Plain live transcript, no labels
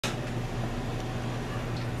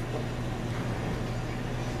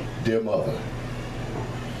Dear Mother,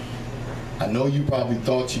 I know you probably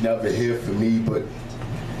thought you'd never hear from me, but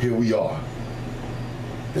here we are.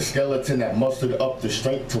 The skeleton that mustered up the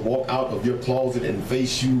strength to walk out of your closet and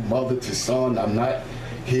face you, mother to son. I'm not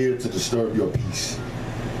here to disturb your peace.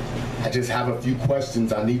 I just have a few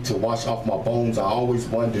questions I need to wash off my bones. I always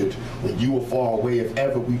wondered, when you were far away, if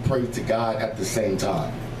ever we prayed to God at the same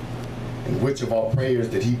time. And which of our prayers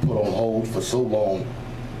did he put on hold for so long?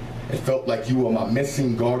 It felt like you were my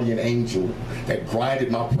missing guardian angel that grinded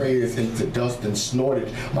my prayers into dust and snorted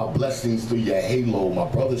my blessings through your halo. My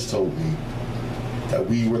brothers told me that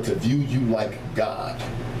we were to view you like God.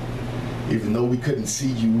 Even though we couldn't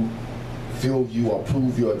see you, feel you, or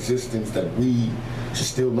prove your existence, that we should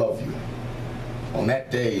still love you. On that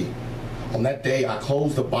day, I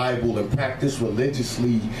closed the Bible and practiced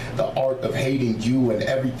religiously the art of hating you and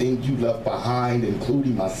everything you left behind,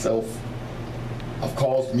 including myself. Have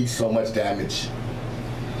caused me so much damage.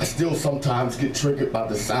 I still sometimes get triggered by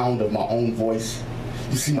the sound of my own voice.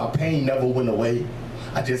 You see, my pain never went away.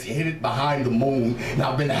 I just hid it behind the moon, and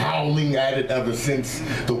I've been howling at it ever since.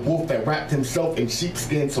 The wolf that wrapped himself in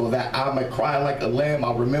sheepskin so that I might cry like a lamb.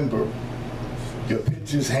 I remember your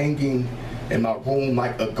pictures hanging in my room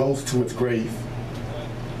like a ghost to its grave,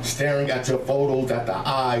 staring at your photos, at the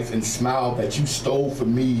eyes and smile that you stole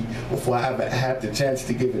from me before I ever had the chance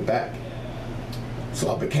to give it back.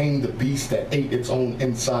 So I became the beast that ate its own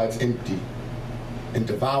insides empty and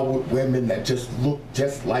devoured women that just looked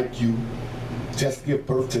just like you, just give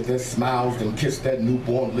birth to their smiles and kiss their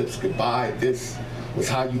newborn lips goodbye. This was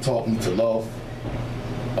how you taught me to love,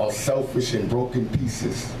 all selfish and broken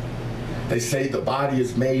pieces. They say the body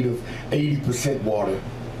is made of 80% water,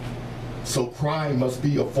 so crying must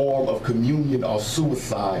be a form of communion or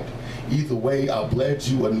suicide. Either way, I bled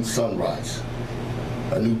you a new sunrise,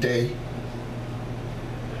 a new day,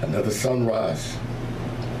 another sunrise,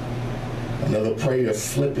 another prayer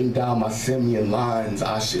slipping down my simian lines.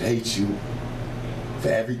 I should hate you for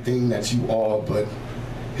everything that you are, but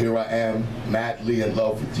here I am, madly in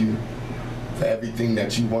love with you for everything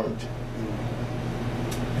that you weren't.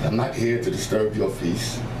 And I'm not here to disturb your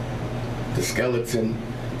feast. The skeleton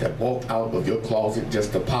that walked out of your closet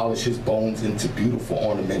just to polish his bones into beautiful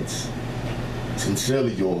ornaments.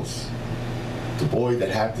 Sincerely yours, the boy that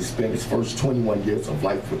had to spend his first 21 years of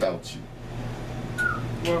life without you.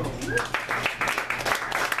 Whoa.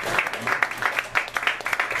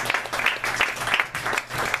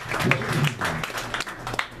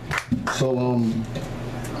 So,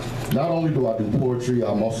 not only do I do poetry,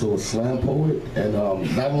 I'm also a slam poet, and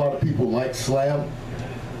not a lot of people like slam.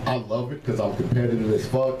 I love it because I'm competitive as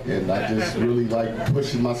fuck, and I just really like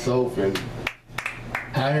pushing myself, and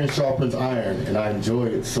iron sharpens iron, and I enjoy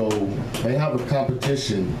it. So they have a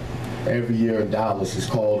competition every year in Dallas. It's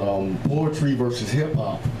called Poetry versus Hip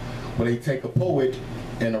Hop, where they take a poet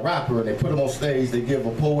and a rapper, and they put them on stage. They give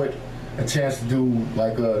a poet a chance to do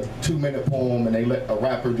like a 2-minute poem, and they let a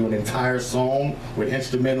rapper do an entire song with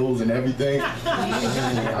instrumentals and everything.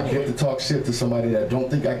 I get to talk shit to somebody that don't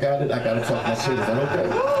think I got it. I gotta talk my shit. Is that okay?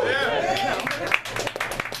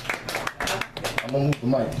 I'm gonna move the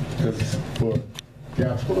mic because for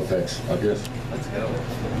theatrical effects, I guess. Let's go.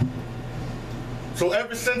 So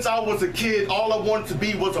ever since I was a kid, all I wanted to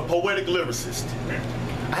be was a poetic lyricist.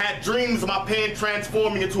 I had dreams of my pen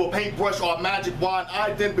transforming into a paintbrush or a magic wand.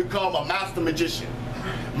 I then become a master magician,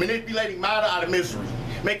 manipulating matter out of misery,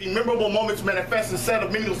 making memorable moments manifest instead of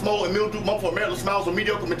meaningless mold and mildew month for meritless smiles or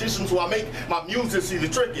mediocre magicians who I make my muses see. The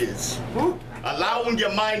trick is allowing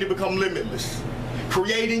your mind to become limitless,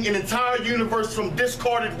 creating an entire universe from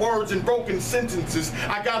discarded words and broken sentences.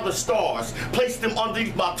 I gather stars, place them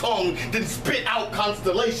underneath my tongue, then spit out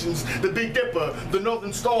constellations. The Big Dipper, the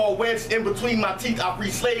Northern Star wedged in between my teeth. I free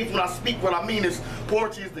slaves when I speak. What I mean is,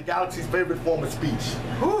 poetry is the galaxy's favorite form of speech.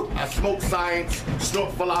 I smoke science,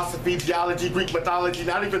 snort philosophy, geology, Greek mythology.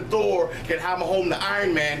 Not even Thor can hammer home the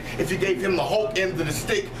Iron Man if you gave him the Hulk end of the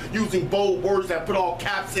stick, using bold words that put all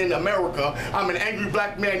caps in America. I'm an angry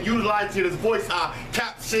black man utilizing his voice. I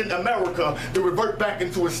caption America to revert back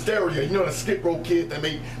into hysteria. You know the Skid Row kid that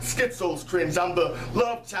made schizos cringe. I'm the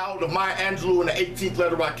love child of Maya Angelou and the 18th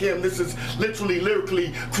letter Rakim. This is literally,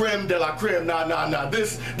 lyrically, creme de la creme. Nah.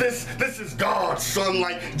 This is God, son.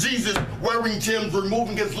 Like Jesus wearing gems,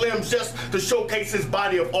 removing his limbs just to showcase his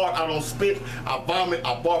body of art. I don't spit, I vomit,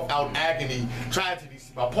 I barf out agony, tragedy.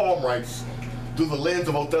 My poem writes through the lens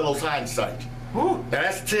of Othello's hindsight. Now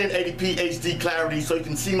that's 1080p HD clarity, so you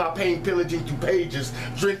can see my pain pillaging through pages,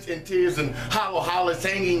 drenched in tears and hollow hollers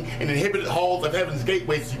hanging in inhibited halls of heaven's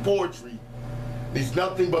gateway. See, poetry needs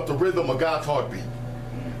nothing but the rhythm of God's heartbeat.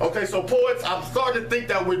 Okay, so poets, I'm starting to think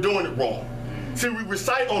that we're doing it wrong. See, we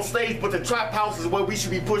recite on stage, but the trap house is where we should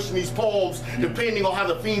be pushing these poems, depending on how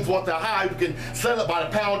the fiends want to hide. We can sell it by the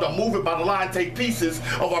pound or move it by the line, take pieces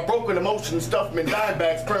of our broken emotions, stuff them in dime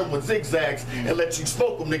bags, pair them with zigzags, and let you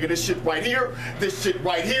smoke them, nigga. This shit right here,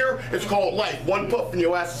 it's called life. One puff and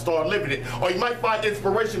your ass will start living it. Or you might find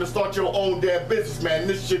inspiration to start your own damn business, man.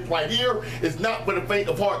 This shit right here is not for the faint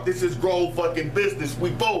of heart. This is grown fucking business.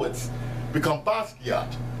 We poets become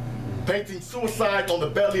Basquiat. Painting suicide on the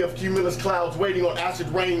belly of cumulus clouds, waiting on acid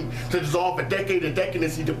rain to dissolve a decade of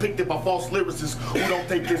decadency depicted by false lyricists who don't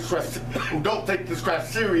take this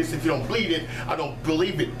craft serious. If you don't bleed it, I don't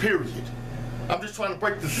believe it, period. I'm just trying to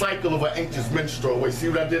break the cycle of an anxious menstrual. Wait, see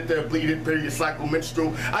what I did there? Bleed it, period, cycle,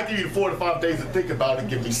 menstrual. I give you 4 to 5 days to think about it.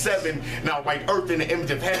 Give me 7. Now write earth in the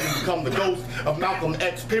image of heaven, become the ghost of Malcolm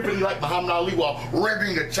X, pivoting like Muhammad Ali while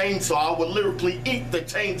revving a chainsaw. I would lyrically eat the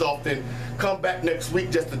chains off, then come back next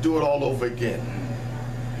week just to do it all over again.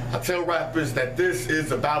 I tell rappers that this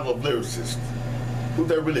is a battle of lyricists. Who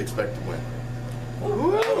they really expect to win?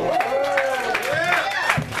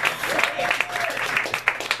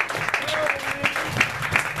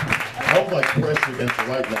 I was like pressure against the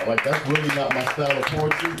right now. Like, that's really not my style of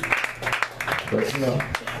poetry. But, you know,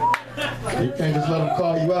 you can't just let them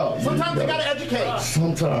call you out. Sometimes you gotta educate.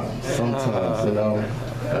 Sometimes, you know.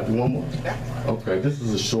 Can I do one more? Okay, this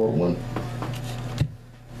is a short one.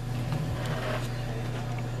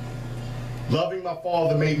 Loving my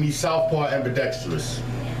father made me southpaw ambidextrous.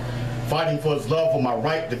 Fighting for his love with my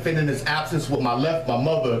right, defending his absence with my left, my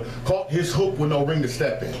mother caught his hook with no ring to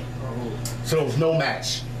step in. So there was no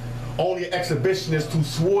match. Only an exhibitionist who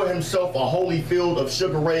swore himself a holy field of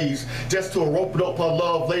sugar rays just to rope it up her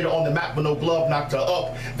love. Later on the map with no glove, knocked her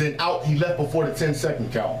up, then out he left before the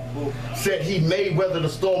 10-second count. Said he may weather the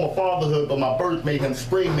storm of fatherhood, but my birth made him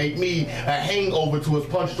spring, made me a hangover to his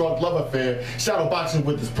punch-drunk love affair, shadow boxing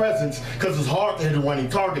with his presence, cause it's hard to hit a running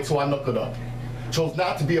target, so I knuckled up. Chose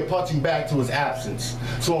not to be a punching bag to his absence.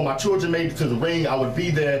 So when my children made it to the ring, I would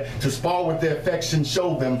be there to spar with their affection,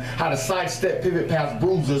 show them how to sidestep, pivot past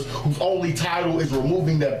bruisers whose only title is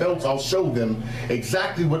removing their belts. I'll show them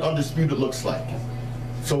exactly what undisputed looks like.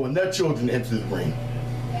 So when their children enter the ring,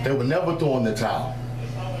 they will never throw in the towel.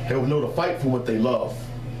 They will know to fight for what they love.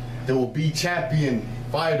 They will be champion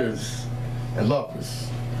fighters and lovers.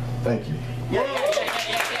 Thank you.